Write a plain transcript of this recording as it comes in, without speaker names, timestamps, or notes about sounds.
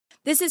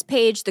This is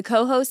Paige, the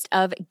co-host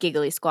of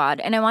Giggly Squad,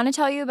 and I want to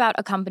tell you about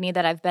a company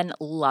that I've been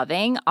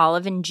loving,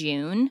 Olive &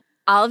 June.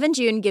 Olive &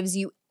 June gives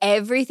you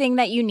everything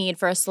that you need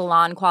for a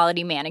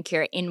salon-quality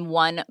manicure in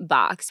one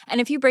box.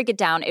 And if you break it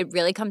down, it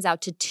really comes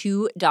out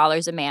to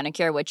 $2 a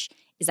manicure, which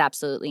is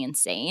absolutely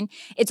insane.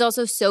 It's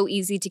also so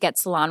easy to get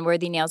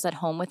salon-worthy nails at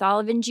home with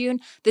Olive & June.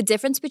 The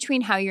difference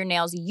between how your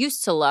nails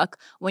used to look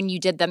when you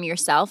did them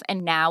yourself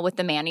and now with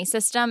the Mani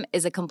system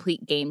is a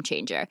complete game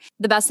changer.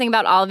 The best thing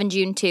about Olive &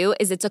 June, too,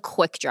 is it's a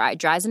quick dry.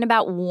 Dries in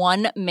about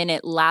 1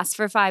 minute, lasts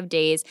for 5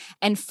 days,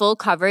 and full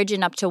coverage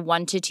in up to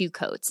 1 to 2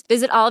 coats.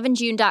 Visit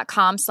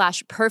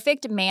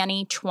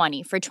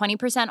oliveandjune.com/perfectmani20 for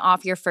 20%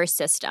 off your first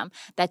system.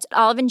 That's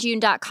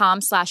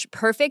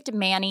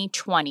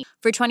oliveandjune.com/perfectmani20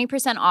 for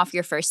 20% off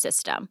your first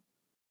system.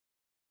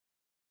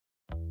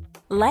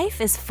 Life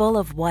is full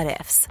of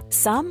what-ifs.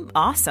 Some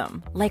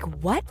awesome, like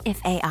what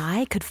if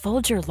AI could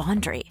fold your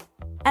laundry?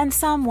 And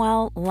some,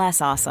 well,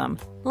 less awesome,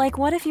 like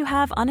what if you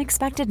have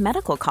unexpected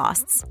medical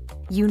costs?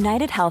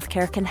 United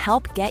Healthcare can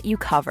help get you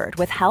covered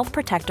with Health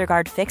Protector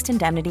Guard fixed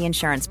indemnity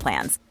insurance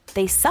plans.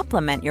 They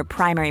supplement your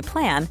primary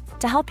plan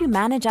to help you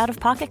manage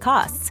out-of-pocket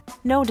costs.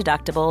 No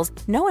deductibles,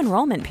 no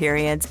enrollment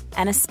periods,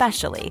 and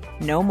especially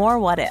no more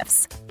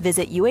what-ifs.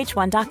 Visit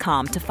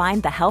uh1.com to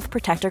find the Health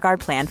Protector Guard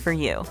plan for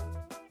you.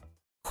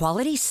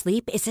 Quality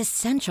sleep is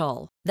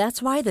essential.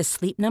 That's why the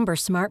Sleep Number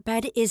Smart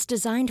Bed is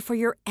designed for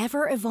your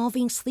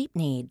ever-evolving sleep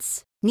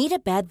needs. Need a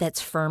bed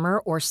that's firmer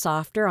or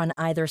softer on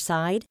either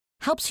side?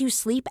 Helps you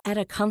sleep at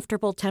a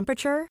comfortable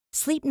temperature?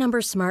 Sleep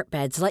Number Smart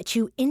Beds let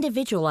you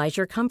individualize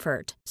your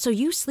comfort so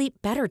you sleep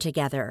better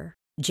together.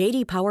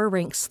 J.D. Power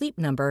ranks Sleep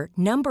Number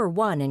number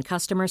 1 in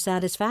customer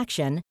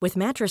satisfaction with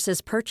mattresses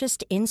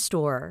purchased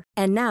in-store.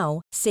 And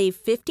now, save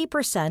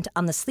 50%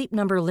 on the Sleep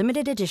Number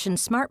Limited Edition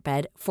Smart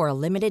Bed for a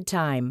limited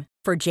time.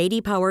 For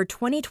J.D. Power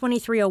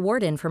 2023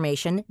 award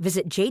information,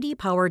 visit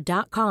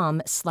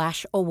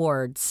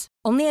jdpower.com/awards.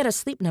 Only at a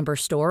Sleep Number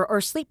store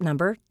or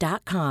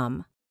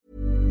sleepnumber.com.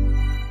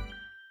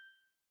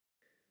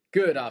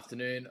 Good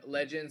afternoon,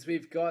 legends.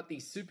 We've got the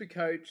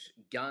Supercoach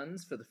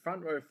guns for the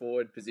front row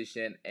forward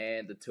position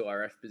and the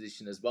 2RF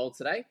position as well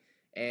today.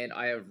 And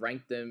I have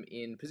ranked them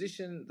in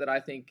position that I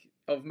think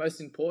of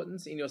most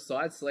importance in your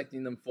side,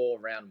 selecting them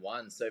for round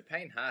 1. So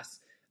Payne Haas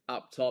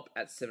up top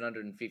at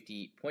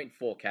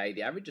 750.4k.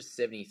 The average is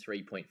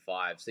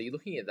 73.5. So you're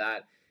looking at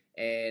that,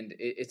 and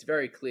it's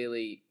very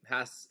clearly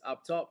Haas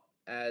up top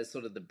as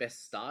sort of the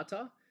best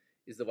starter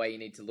is the way you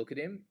need to look at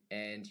him.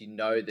 And you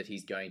know that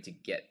he's going to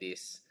get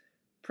this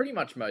pretty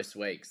much most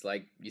weeks.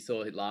 Like you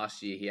saw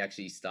last year, he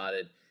actually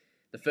started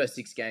the first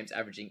 6 games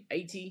averaging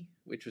 80,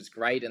 which was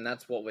great. And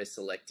that's what we're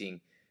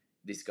selecting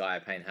this guy,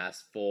 Payne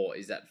Haas, for,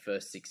 is that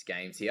first 6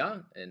 games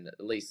here. And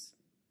at least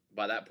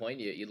by that point,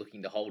 you're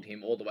looking to hold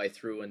him all the way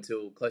through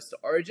until close to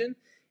Origin.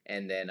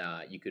 And then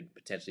you could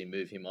potentially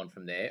move him on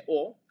from there,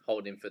 or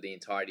hold him for the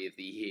entirety of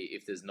the year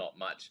if there's not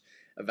much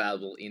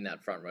available in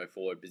that front row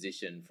forward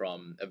position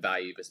from a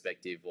value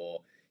perspective,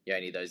 or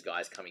any of those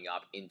guys coming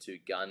up into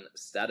gun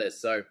status.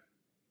 So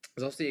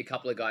there's obviously a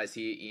couple of guys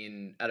here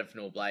in Adam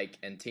Fanua-Blake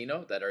and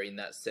Tino that are in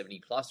that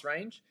 70-plus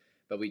range,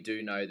 but we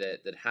do know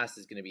that Haas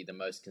is going to be the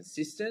most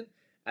consistent.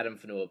 Adam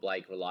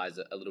Fanua-Blake relies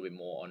a little bit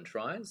more on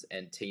tries,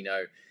 and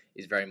Tino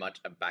is very much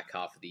a back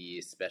half of the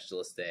year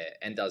specialist there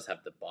and does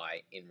have the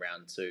bye in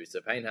round 2.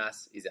 So Payne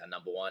Haas is our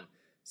number 1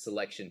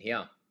 selection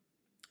here.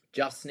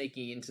 Just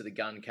sneaking into the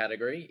gun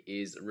category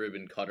is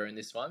Ruben Cotter in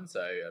this one.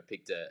 So I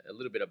picked a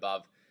little bit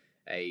above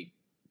a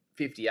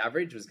 50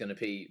 average was going to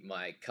be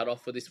my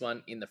cutoff for this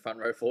one in the front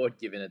row forward,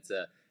 given it's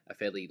a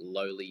fairly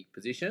lowly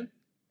position.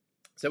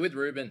 So with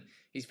Ruben,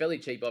 he's fairly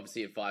cheap,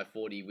 obviously, at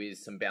 540 with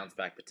some bounce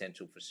back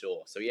potential for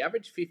sure. So he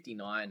averaged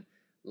 59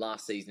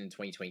 last season in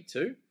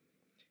 2022,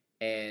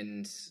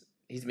 and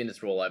his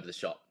minutes were all over the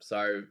shop.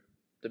 So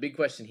the big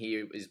question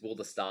here is, will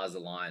the stars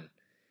align?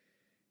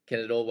 Can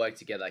it all work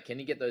together? Can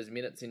he get those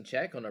minutes in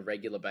check on a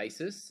regular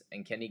basis?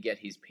 And can he get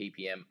his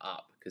PPM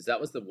up? Because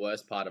that was the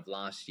worst part of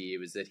last year,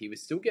 was that he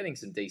was still getting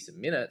some decent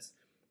minutes,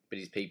 but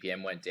his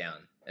PPM went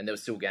down. And there were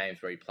still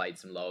games where he played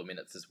some lower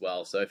minutes as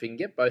well. So if he can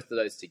get both of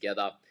those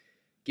together,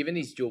 given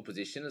his dual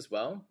position as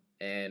well,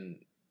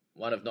 and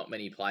one of not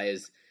many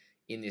players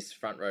in this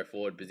front row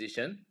forward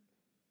position,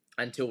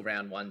 until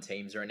round 1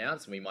 teams are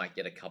announced, and we might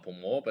get a couple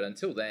more. But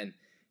until then,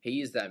 he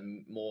is that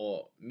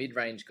more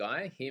mid-range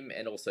guy, him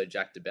and also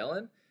Jack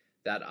DeBellin,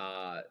 that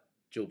are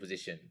dual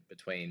position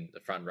between the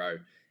front row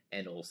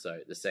and also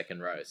the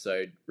second row.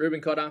 So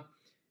Ruben Cotter, an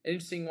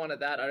interesting one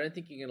at that. I don't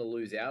think you're going to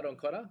lose out on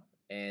Cotter.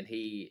 And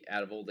he,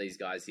 out of all these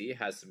guys here,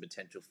 has some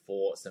potential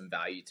for some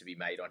value to be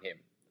made on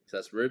him. So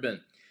that's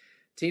Ruben.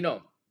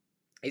 Tino,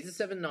 he's a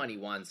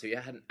 791, so he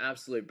had an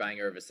absolute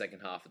banger of a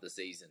second half of the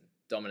season,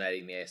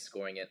 dominating there,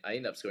 scoring it. I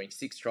ended up scoring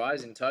 6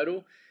 tries in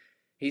total.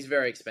 He's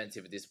very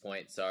expensive at this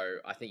point, so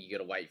I think you got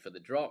to wait for the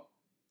drop.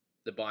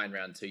 The buy in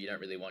round 2, you don't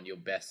really want your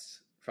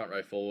best front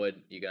row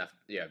forward. You're going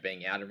to have,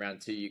 being out in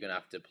round 2, you're going to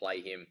have to play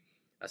him.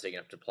 So you're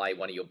going to have to play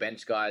one of your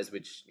bench guys,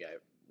 which,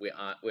 we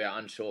are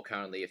unsure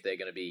currently if they're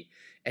going to be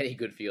any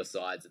good for your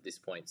sides at this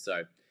point.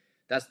 So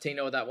that's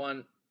Tino with that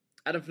one.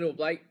 Adam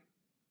Fanua-Blake,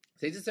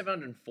 so he's at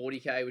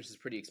 740k, which is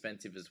pretty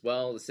expensive as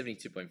well. The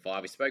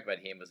 72.5, we spoke about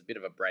him, was a bit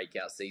of a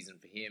breakout season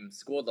for him.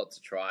 Scored lots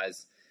of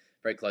tries,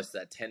 very close to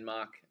that 10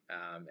 mark,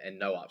 and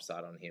no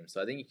upside on him.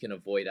 So I think you can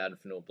avoid Adam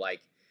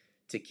Fanua-Blake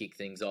to kick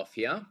things off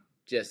here.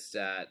 Just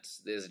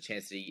there's a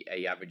chance that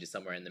he averages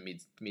somewhere in the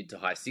mid to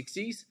high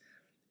 60s,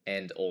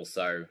 and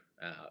also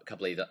a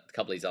couple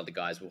of these other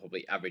guys will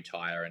probably average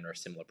higher and are a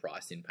similar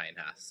price in Payne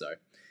Haas. So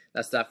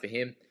that's that for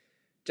him.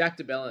 Jack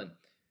de Belin,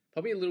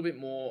 probably a little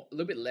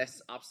bit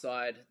less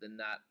upside than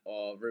that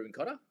of Ruben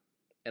Cotter,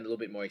 and a little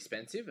bit more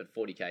expensive at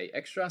 40k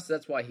extra. So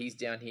that's why he's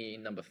down here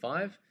in number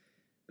 5.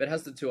 But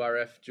has the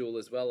 2RF dual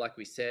as well, like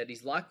we said.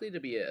 He's likely to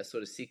be a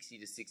sort of 60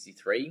 to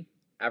 63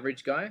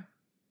 average guy.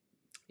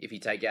 If you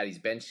take out his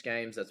bench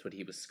games, that's what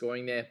he was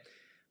scoring there.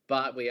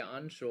 But we are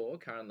unsure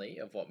currently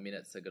of what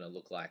minutes are going to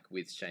look like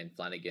with Shane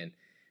Flanagan,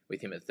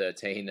 with him at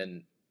 13.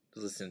 And I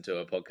was listening to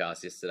a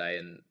podcast yesterday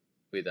and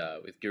with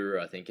Guru,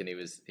 I think, and he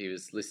was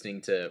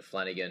listening to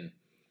Flanagan.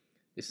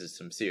 This is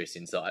some serious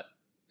insight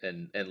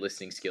and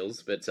listening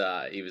skills, but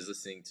he was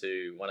listening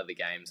to one of the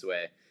games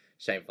where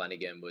Shane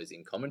Flanagan was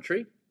in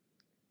commentary,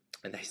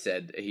 and they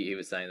said he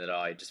was saying that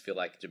I just feel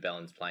like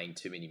Jabelin's playing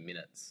too many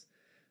minutes.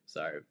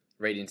 So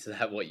read into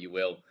that what you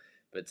will,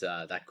 but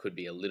that could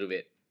be a little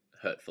bit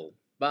hurtful.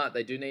 But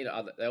they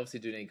obviously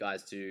do need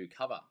guys to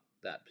cover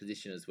that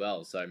position as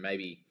well. So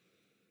maybe,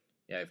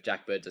 if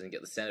Jack Bird doesn't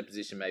get the centre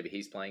position, maybe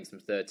he's playing some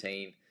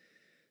 13.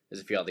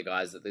 There's a few other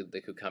guys that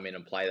they could come in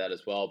and play that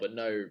as well, but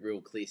no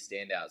real clear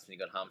standouts. When you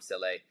got Harm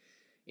Saleh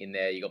in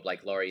there, you got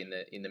Blake Laurie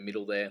in the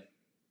middle there.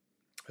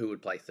 Who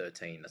would play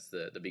 13? That's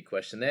the big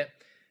question there.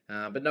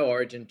 But no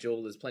Origin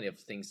dual. There's plenty of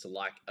things to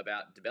like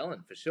about de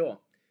Belin for sure.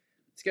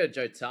 Let's go to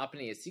Joe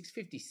Tarpany at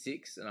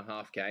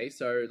 656.5k.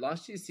 So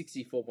last year's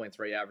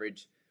 64.3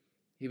 average.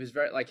 He was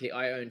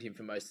I owned him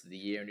for most of the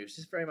year, and he was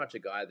just very much a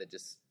guy that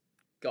just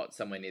got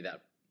somewhere near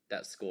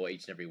that score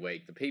each and every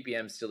week. The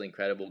PPM's still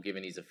incredible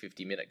given he's a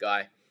 50-minute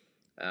guy.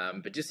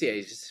 But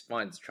he just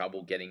finds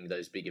trouble getting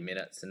those bigger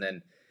minutes. And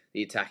then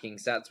the attacking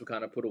stats were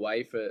kind of put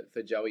away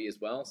for Joey as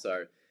well.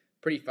 So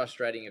pretty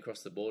frustrating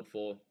across the board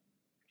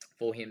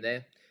for him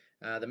there.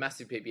 The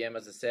massive PPM,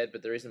 as I said,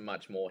 but there isn't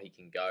much more he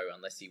can go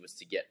unless he was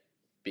to get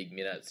big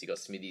minutes. You got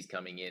Smithies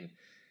coming in.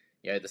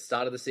 The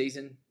start of the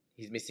season,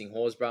 he's missing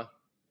Horsburgh,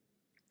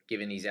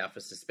 given he's out for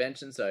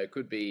suspension. So it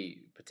could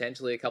be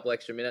potentially a couple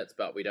extra minutes,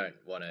 but we don't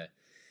want to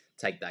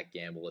take that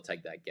gamble or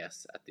take that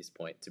guess at this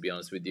point, to be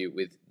honest with you,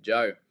 with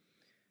Joe.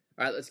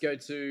 All right, let's go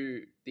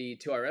to the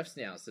 2RFs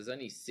now. So there's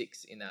only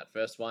 6 in that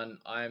first one.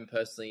 I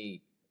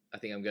think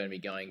I'm going to be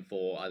going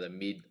for either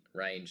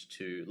mid-range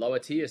to lower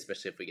tier,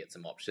 especially if we get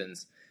some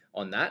options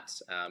on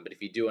that. But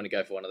if you do want to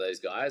go for one of those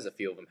guys, a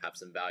few of them have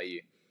some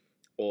value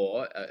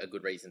or a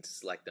good reason to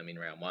select them in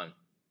round 1.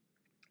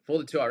 For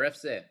the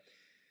 2RFs there,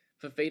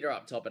 Fafita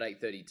up top at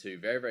 832.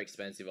 Very, very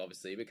expensive,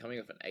 obviously, but coming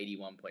off an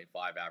 81.5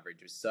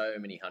 average with so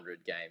many 100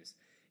 games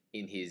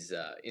in his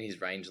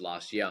range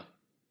last year.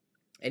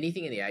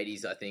 Anything in the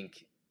 80s, I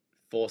think,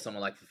 for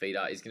someone like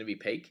Fafita is going to be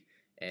peak.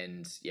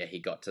 And, he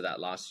got to that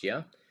last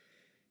year.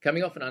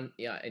 Coming off an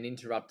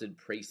interrupted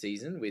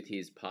preseason with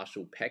his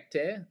partial pec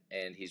tear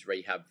and his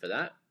rehab for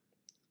that,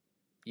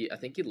 I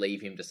think you'd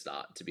leave him to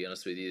start, to be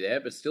honest with you there.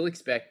 But still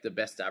expect the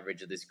best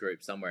average of this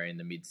group somewhere in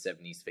the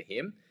mid-70s for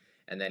him.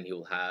 And then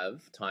he'll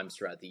have times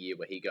throughout the year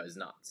where he goes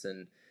nuts.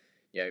 And,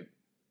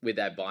 with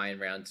that buy in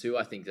round 2,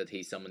 I think that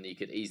he's someone that you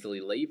could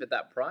easily leave at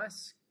that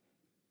price,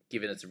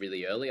 given it's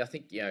really early. I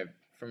think,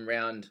 from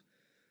round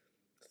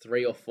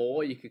 3 or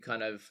 4, you could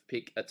kind of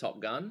pick a top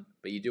gun,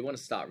 but you do want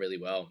to start really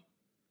well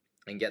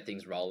and get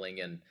things rolling.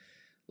 And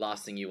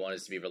last thing you want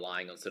is to be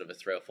relying on sort of a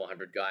 300 or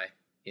 400 guy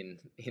in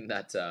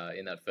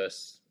that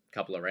first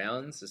couple of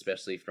rounds,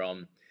 especially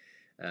from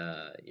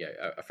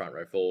a front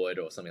row forward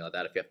or something like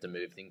that. If you have to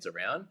move things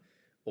around,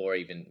 or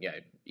even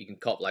you can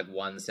cop like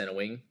one center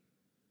wing.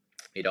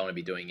 You don't want to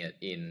be doing it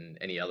in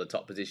any other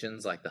top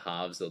positions like the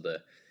halves or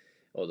the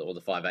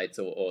 5/8s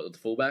or the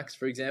fullbacks,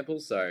 for example.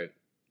 So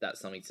that's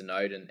something to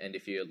note. And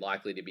if you're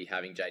likely to be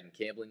having Jaden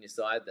Campbell in your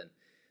side,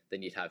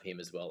 then you'd have him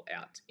as well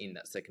out in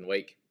that second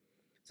week.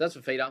 So that's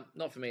for Feeder.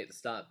 Not for me at the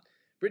start.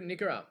 Britton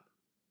Nikora.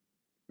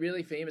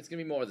 Really, for him, it's going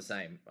to be more of the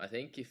same. I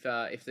think if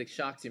the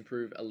Sharks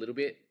improve a little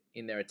bit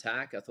in their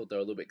attack, I thought they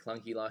were a little bit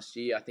clunky last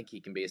year. I think he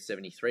can be a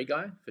 73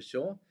 guy for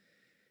sure.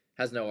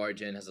 Has no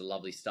origin, has a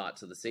lovely start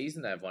to the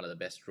season. They have one of the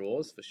best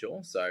draws for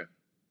sure. So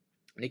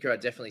Nikora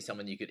definitely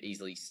someone you could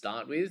easily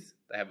start with.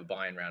 They have a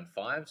buy in round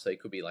 5, so it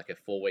could be like a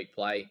 4-week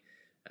play.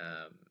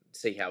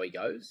 See how he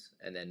goes,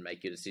 and then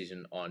make your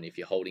decision on if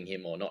you're holding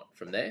him or not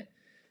from there,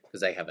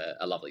 because they have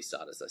a lovely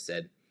start, as I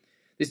said.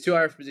 This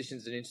 2RF position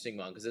is an interesting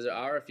one, because there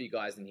are a few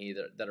guys in here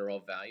that are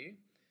of value,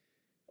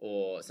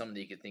 or someone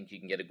that you could think you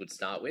can get a good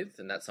start with,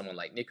 and that's someone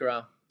like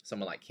Nikora,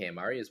 someone like Cam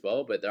Murray as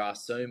well. But there are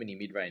so many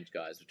mid-range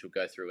guys, which we'll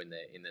go through in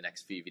the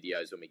next few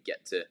videos when we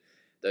get to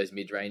those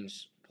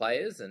mid-range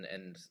players.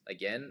 And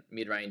again,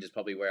 mid-range is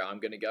probably where I'm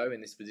going to go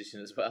in this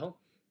position as well,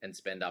 and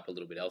spend up a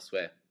little bit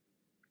elsewhere.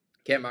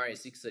 Cam Murray is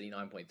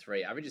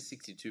 639.3, average is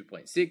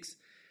 62.6.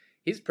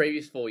 his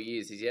previous 4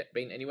 years, he's yet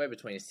been anywhere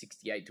between a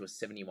 68 to a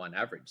 71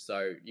 average.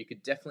 So you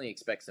could definitely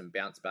expect some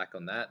bounce back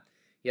on that.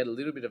 He had a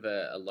little bit of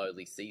a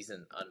lowly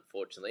season,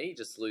 unfortunately,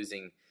 just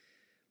losing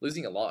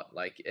a lot.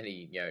 Like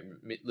any,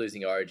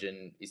 losing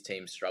Origin, his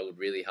team struggled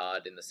really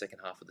hard in the second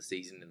half of the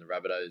season in the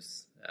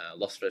Rabbitohs,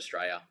 lost for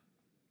Australia.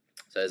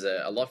 So there's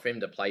a lot for him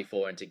to play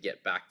for and to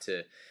get back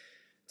to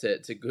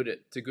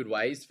good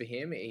ways for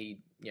him. He,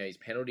 his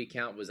penalty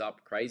count was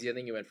up crazy. I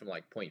think he went from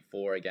like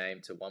 0.4 a game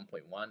to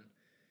 1.1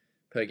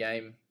 per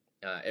game.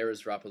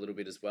 Errors were up a little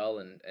bit as well,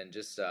 and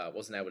just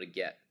wasn't able to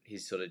get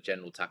his sort of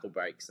general tackle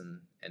breaks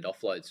and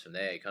offloads from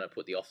there. He kind of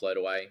put the offload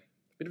away.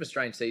 Bit of a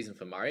strange season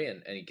for Murray,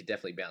 and he could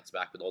definitely bounce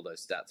back with all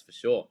those stats for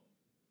sure.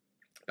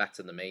 Back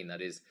to the mean,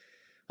 that is.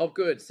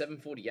 Hopgood,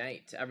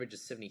 748, average of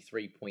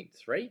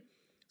 73.3.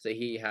 So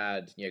he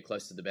had,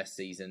 close to the best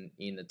season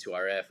in the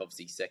 2RF,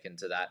 obviously second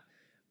to that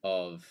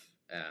of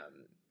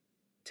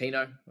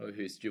Tino,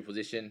 who's dual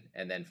position,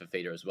 and then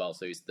Fafita as well.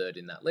 So he's third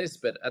in that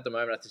list. But at the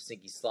moment, I just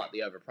think he's slightly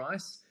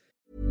overpriced.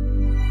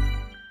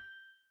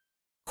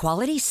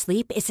 Quality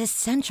sleep is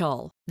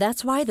essential.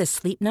 That's why the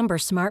Sleep Number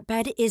Smart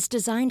Bed is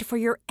designed for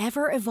your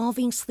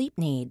ever-evolving sleep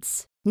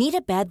needs. Need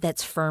a bed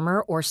that's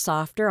firmer or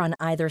softer on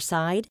either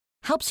side?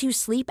 Helps you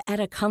sleep at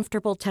a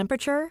comfortable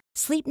temperature?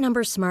 Sleep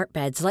Number Smart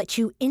Beds let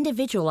you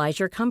individualize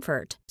your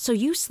comfort so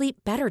you sleep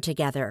better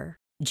together.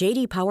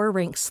 J.D. Power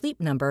ranks Sleep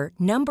Number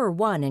number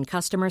 1 in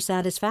customer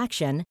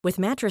satisfaction with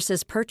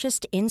mattresses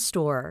purchased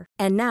in-store.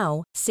 And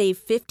now, save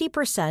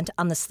 50%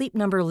 on the Sleep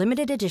Number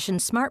Limited Edition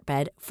Smart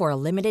Bed for a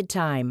limited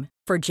time.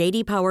 For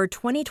J.D. Power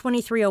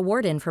 2023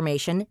 award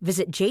information,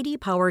 visit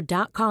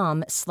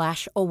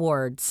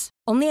jdpower.com/awards.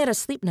 Only at a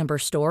Sleep Number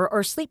store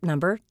or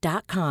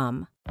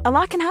sleepnumber.com. A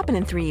lot can happen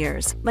in 3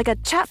 years, like a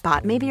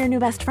chatbot may be your new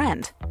best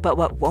friend. But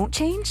what won't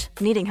change?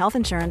 Needing health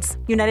insurance.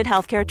 United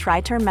Healthcare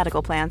Tri-Term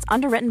Medical Plans,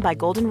 underwritten by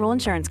Golden Rule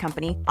Insurance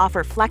Company,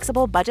 offer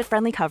flexible,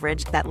 budget-friendly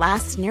coverage that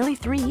lasts nearly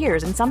 3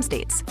 years in some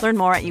states. Learn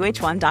more at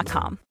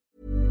uh1.com.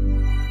 I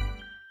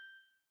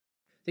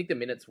think the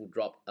minutes will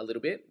drop a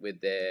little bit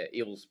with their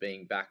Eels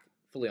being back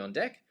fully on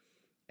deck,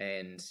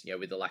 and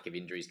with the lack of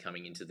injuries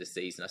coming into the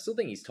season. I still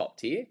think he's top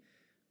tier,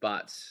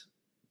 but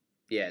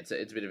yeah, it's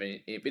a bit of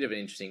an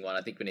interesting one.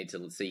 I think we need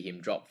to see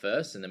him drop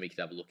first, and then we could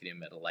have a look at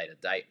him at a later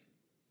date.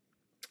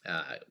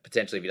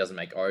 Potentially, if he doesn't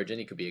make Origin,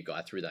 he could be a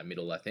guy through that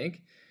middle, I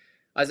think.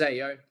 Isaiah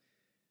Yeo,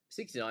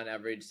 69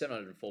 average,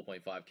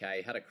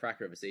 704.5k, had a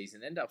cracker of a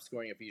season, ended up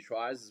scoring a few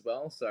tries as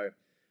well, so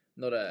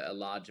not a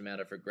large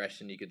amount of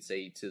regression you could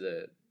see to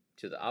the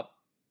up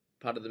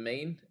part of the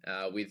mean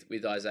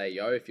with Isaiah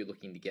Yeo. If you're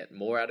looking to get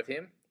more out of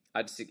him,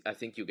 I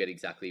think you'll get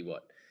exactly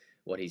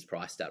what he's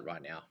priced at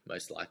right now,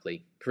 most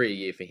likely. Career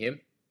year for him.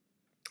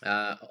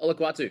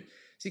 Olakwatu,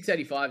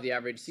 685 the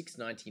average,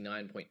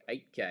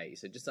 699.8k,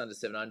 so just under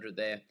 700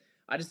 there.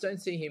 I just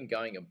don't see him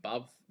going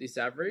above this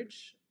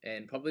average,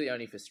 and probably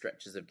only for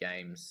stretches of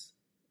games.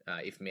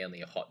 If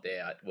Manly are hot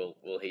there,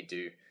 will he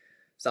do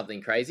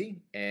something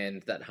crazy?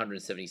 And that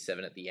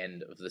 177 at the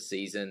end of the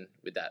season,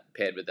 with that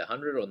paired with the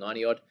 100 or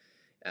 90 odd,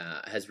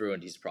 has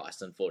ruined his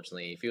price,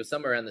 unfortunately. If he was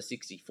somewhere around the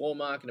 64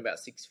 mark and about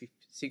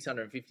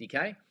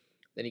 650k,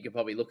 then you could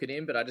probably look at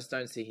him, but I just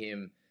don't see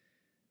him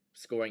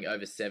scoring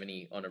over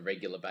 70 on a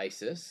regular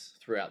basis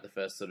throughout the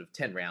first sort of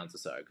 10 rounds or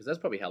so, because that's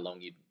probably how long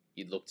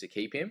you'd look to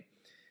keep him,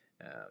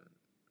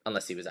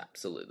 unless he was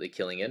absolutely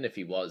killing it. And if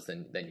he was,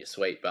 then you're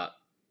sweet. But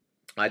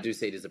I do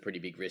see it as a pretty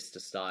big risk to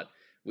start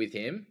with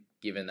him,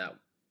 given that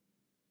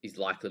he's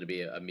likely to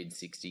be a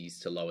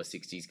mid-60s to lower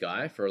 60s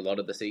guy for a lot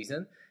of the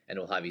season, and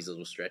he'll have his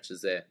little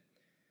stretches there.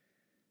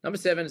 Number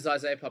 7 is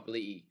Isaiah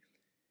Papali'i.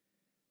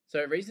 So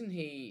the reason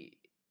he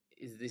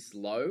is this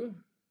low,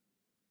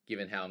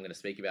 given how I'm going to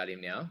speak about him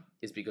now,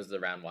 is because of the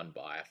round 1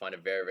 bye. I find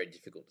it very, very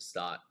difficult to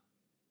start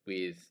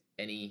with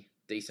any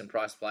decent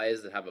price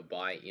players that have a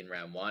bye in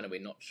round 1, and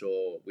we're not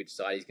sure which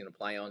side he's going to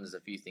play on. There's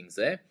a few things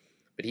there.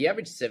 But he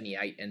averaged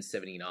 78 and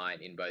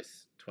 79 in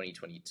both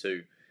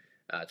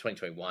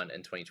 2021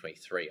 and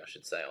 2023, I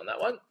should say, on that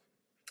one.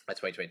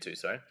 2022,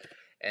 sorry.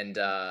 And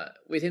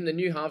with him, the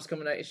new halves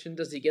combination,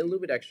 does he get a little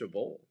bit extra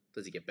ball?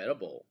 Does he get better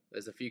ball?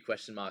 There's a few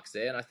question marks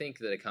there, and I think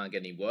that it can't get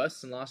any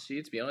worse than last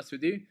year, to be honest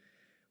with you.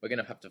 We're going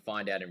to have to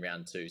find out in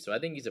round 2. So I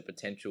think he's a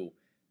potential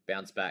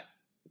bounce back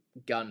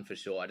gun for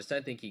sure. I just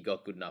don't think he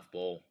got good enough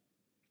ball,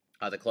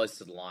 either close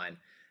to the line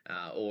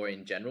or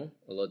in general.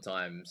 A lot of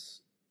times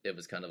it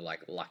was kind of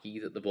like lucky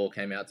that the ball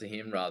came out to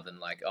him, rather than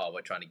like, oh,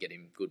 we're trying to get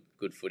him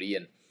good footy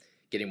and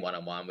get him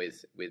one-on-one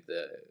with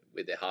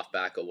their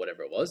halfback or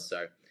whatever it was.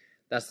 So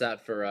that's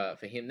that for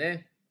him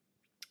there.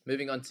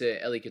 Moving on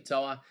to Eli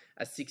Katoa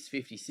at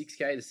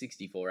 656k, the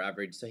 64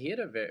 average. So he had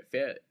a very,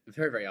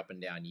 very up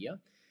and down year.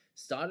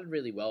 Started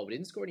really well, but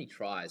didn't score any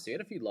tries. So he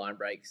had a few line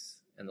breaks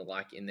and the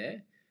like in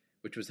there,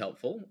 which was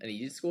helpful. And he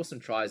did score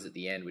some tries at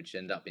the end, which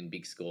ended up in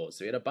big scores.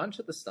 So he had a bunch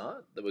at the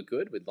start that were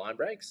good with line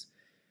breaks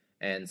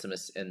and some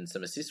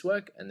assist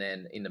work. And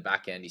then in the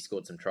back end, he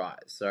scored some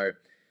tries. So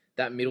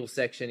that middle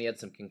section, he had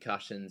some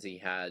concussions. He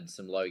had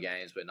some low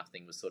games where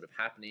nothing was sort of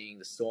happening.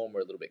 The Storm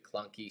were a little bit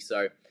clunky.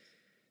 So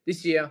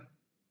this year,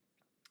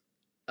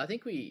 I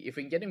think if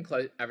we can get him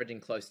averaging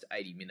close to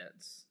 80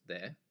 minutes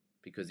there,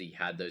 because he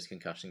had those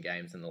concussion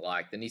games and the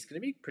like, then he's going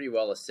to be pretty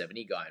well a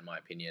 70 guy in my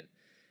opinion.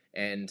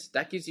 And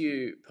that gives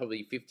you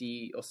probably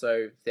 $50,000 or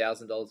so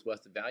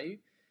worth of value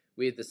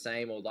with the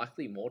same or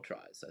likely more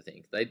tries, I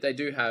think. They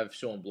do have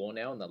Sean Blaw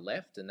now on the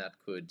left, and that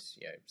could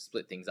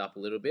split things up a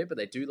little bit, but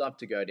they do love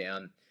to go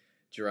down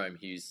Jerome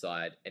Hughes'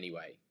 side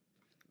anyway,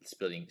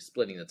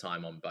 splitting the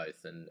time on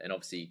both. And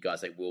obviously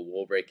guys like Will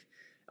Warbrick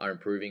are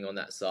improving on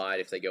that side.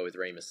 If they go with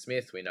Remus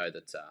Smith, we know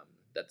that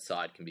that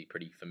side can be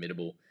pretty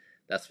formidable.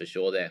 That's for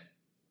sure there.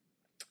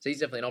 So he's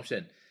definitely an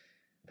option.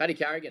 Paddy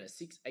Carrigan, a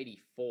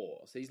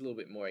 684. So he's a little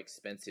bit more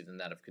expensive than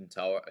that of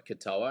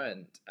Katoa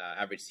and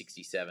average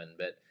 67.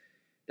 But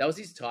that was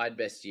his tied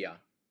best year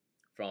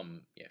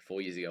from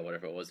 4 years ago,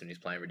 whatever it was, when he was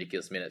playing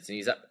ridiculous minutes. And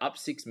he's up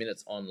 6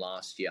 minutes on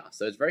last year.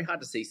 So it's very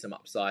hard to see some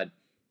upside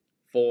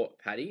for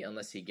Paddy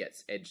unless he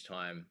gets edge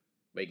time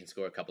where he can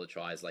score a couple of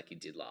tries like he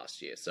did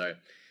last year. So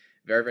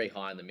very, very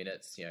high in the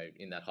minutes,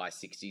 in that high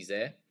 60s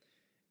there.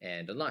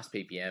 And a nice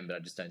PPM, but I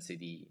just don't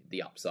see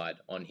the upside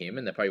on him.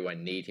 And they probably won't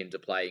need him to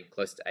play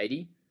close to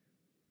 80.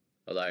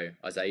 Although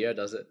Isaiah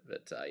does it.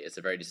 But it's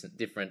a very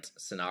different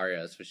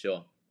scenarios for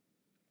sure.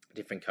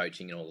 Different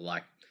coaching and all the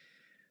like.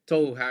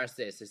 Tohu Harris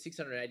there, so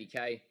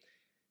 680k,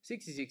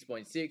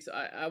 66.6.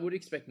 I would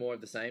expect more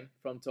of the same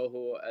from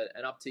Tohu.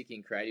 An uptick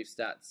in creative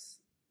stats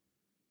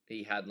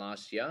he had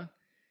last year,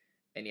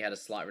 and he had a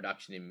slight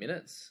reduction in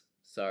minutes.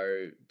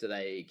 So do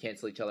they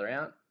cancel each other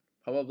out?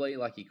 Probably.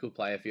 Like, he could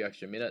play a few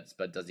extra minutes,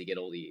 but does he get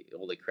all the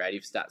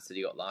creative stats that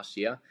he got last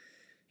year?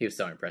 He was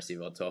so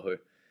impressive on Tohu,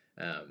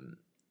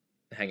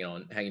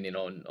 hanging in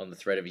on the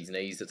thread of his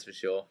knees. That's for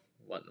sure.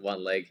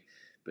 One leg.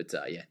 But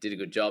did a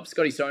good job.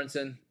 Scotty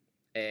Sorensen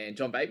and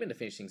John Bateman to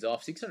finish things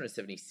off.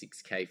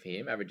 676k for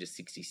him, averages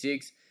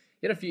 66.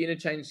 He had a few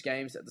interchange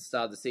games at the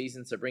start of the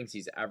season, so brings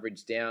his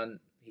average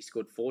down. He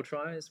scored 4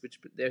 tries, which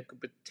there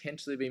could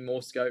potentially be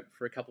more scope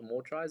for a couple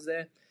more tries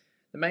there.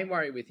 The main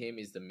worry with him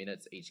is the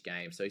minutes each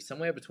game. So he's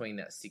somewhere between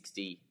that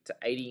 60 to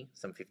 80,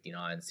 some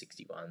 59s,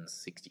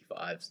 61s,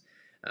 65s,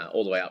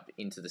 all the way up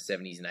into the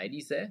 70s and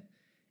 80s there.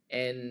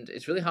 And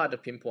it's really hard to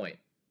pinpoint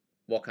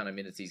what kind of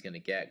minutes he's going to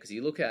get, because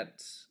you look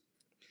at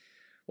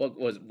what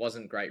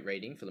wasn't great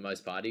reading for the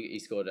most part. He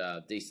scored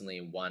decently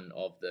in one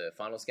of the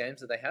finals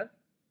games that they had,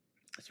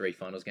 3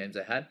 finals games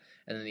they had,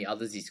 and then the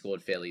others he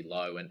scored fairly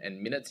low,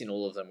 and minutes in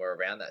all of them were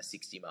around that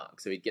 60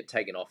 mark. So he'd get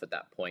taken off at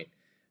that point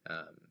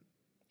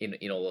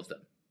in all of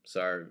them.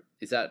 So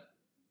is that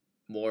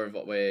more of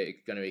what we're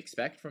going to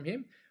expect from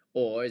him,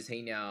 or is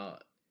he now?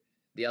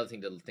 The other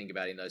thing to think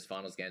about in those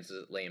finals games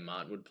is that Liam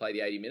Martin would play the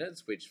 80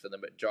 minutes, which for the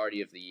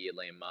majority of the year,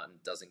 Liam Martin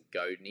doesn't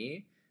go near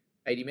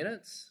 80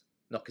 minutes.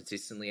 Not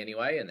consistently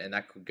anyway, and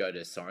that could go to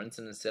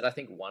Sorensen instead. I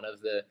think one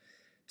of the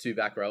 2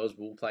 back rowers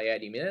will play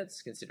 80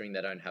 minutes, considering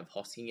they don't have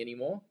Hosking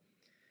anymore.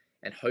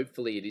 And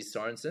hopefully it is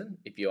Sorensen,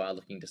 if you are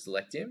looking to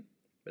select him.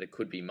 But it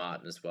could be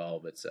Martin as well.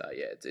 But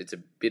it's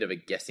a bit of a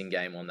guessing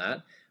game on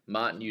that.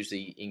 Martin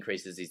usually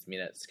increases his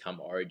minutes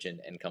come Origin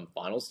and come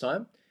finals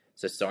time.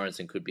 So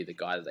Sorensen could be the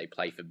guy that they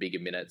play for bigger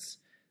minutes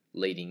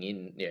leading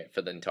in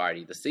for the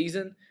entirety of the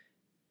season.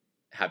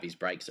 Have his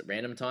breaks at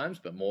random times,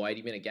 but more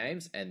 80-minute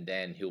games, and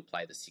then he'll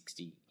play the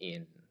 60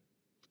 in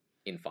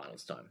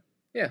finals time.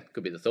 Yeah,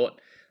 could be the thought.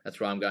 That's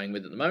where I'm going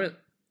with at the moment.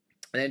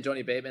 And then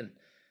Johnny Bateman,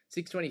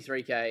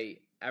 623k,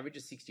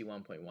 averages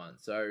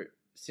 61.1. So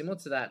similar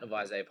to that of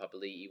Isaiah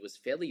Papali'i, he was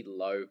fairly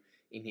low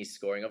in his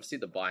scoring. Obviously,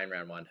 the buy in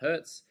round 1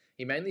 hurts.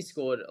 He mainly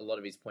scored a lot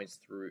of his points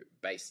through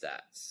base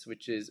stats,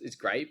 which is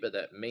great, but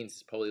that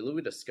means probably a little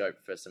bit of scope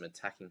for some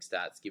attacking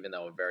stats, given they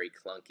were very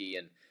clunky.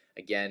 And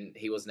again,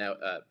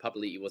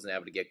 Papali'i wasn't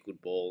able to get good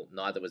ball.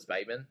 Neither was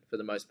Bateman for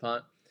the most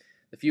part.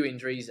 The few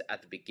injuries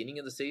at the beginning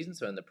of the season,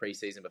 so in the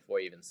preseason before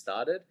he even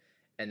started,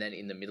 and then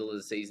in the middle of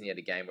the season, he had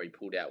a game where he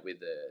pulled out with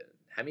a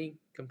hammy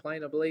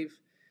complaint, I believe,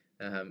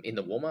 in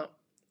the warm-up,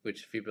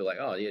 which people are like,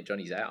 oh yeah,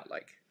 Johnny's out.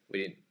 Like,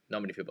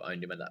 not many people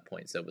owned him at that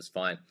point, so it was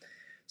fine.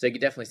 So you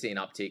could definitely see an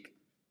uptick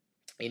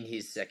in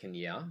his second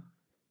year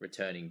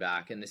returning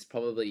back, and this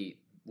probably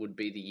would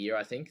be the year,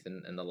 I think,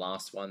 and the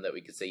last one that we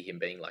could see him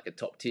being like a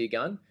top-tier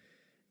gun.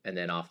 And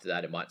then after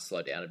that, it might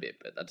slow down a bit,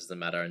 but that doesn't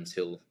matter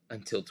until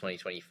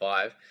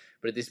 2025.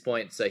 But at this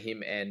point, so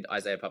him and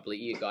Isaiah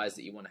Papali'i are guys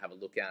that you want to have a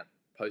look at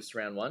post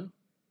round 1,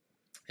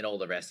 and all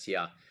the rest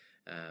here,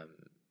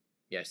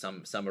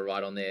 some are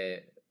right on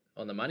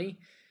the money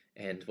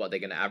and what they're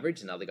going to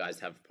average, and other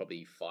guys have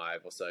probably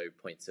 5 or so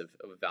points of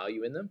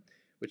value in them,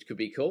 which could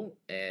be cool.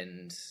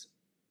 And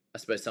I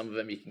suppose some of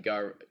them you can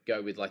go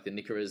with like the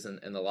Nickeras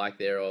and the like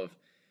thereof.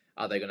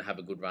 Are they going to have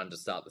a good run to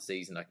start the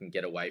season? I can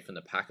get away from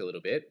the pack a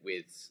little bit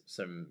with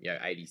some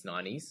 80s,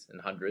 90s,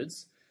 and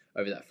 100s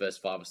over that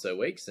first 5 or so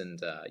weeks,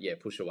 and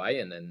push away,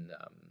 and then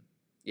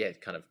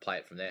kind of play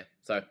it from there.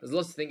 So there's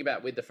lots to think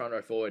about with the front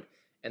row forward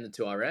and the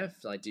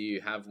 2RF. Like, do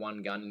you have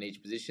one gun in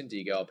each position? Do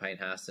you go a Payne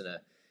Haas and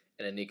a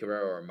Nickera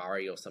or a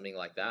Murray or something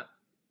like that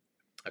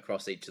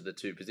across each of the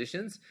 2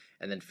 positions,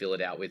 and then fill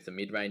it out with the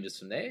mid-ranges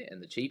from there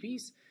and the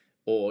cheapies?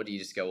 Or do you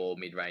just go all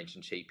mid-range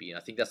and cheapy? And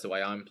I think that's the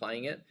way I'm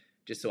playing it.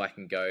 just so I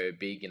can go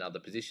big in other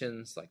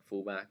positions like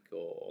fullback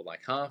or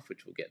like half,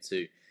 which we'll get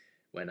to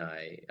when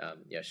I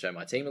show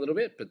my team a little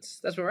bit. But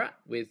that's where we're at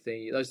with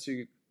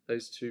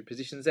those two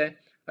positions there.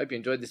 Hope you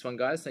enjoyed this one,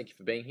 guys. Thank you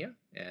for being here,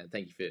 and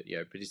thank you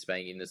for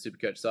participating in the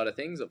Supercoach side of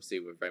things. Obviously,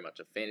 we're very much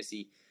a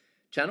fantasy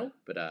channel,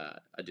 but I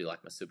do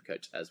like my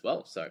Supercoach as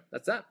well. So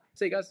that's that.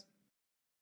 See you guys.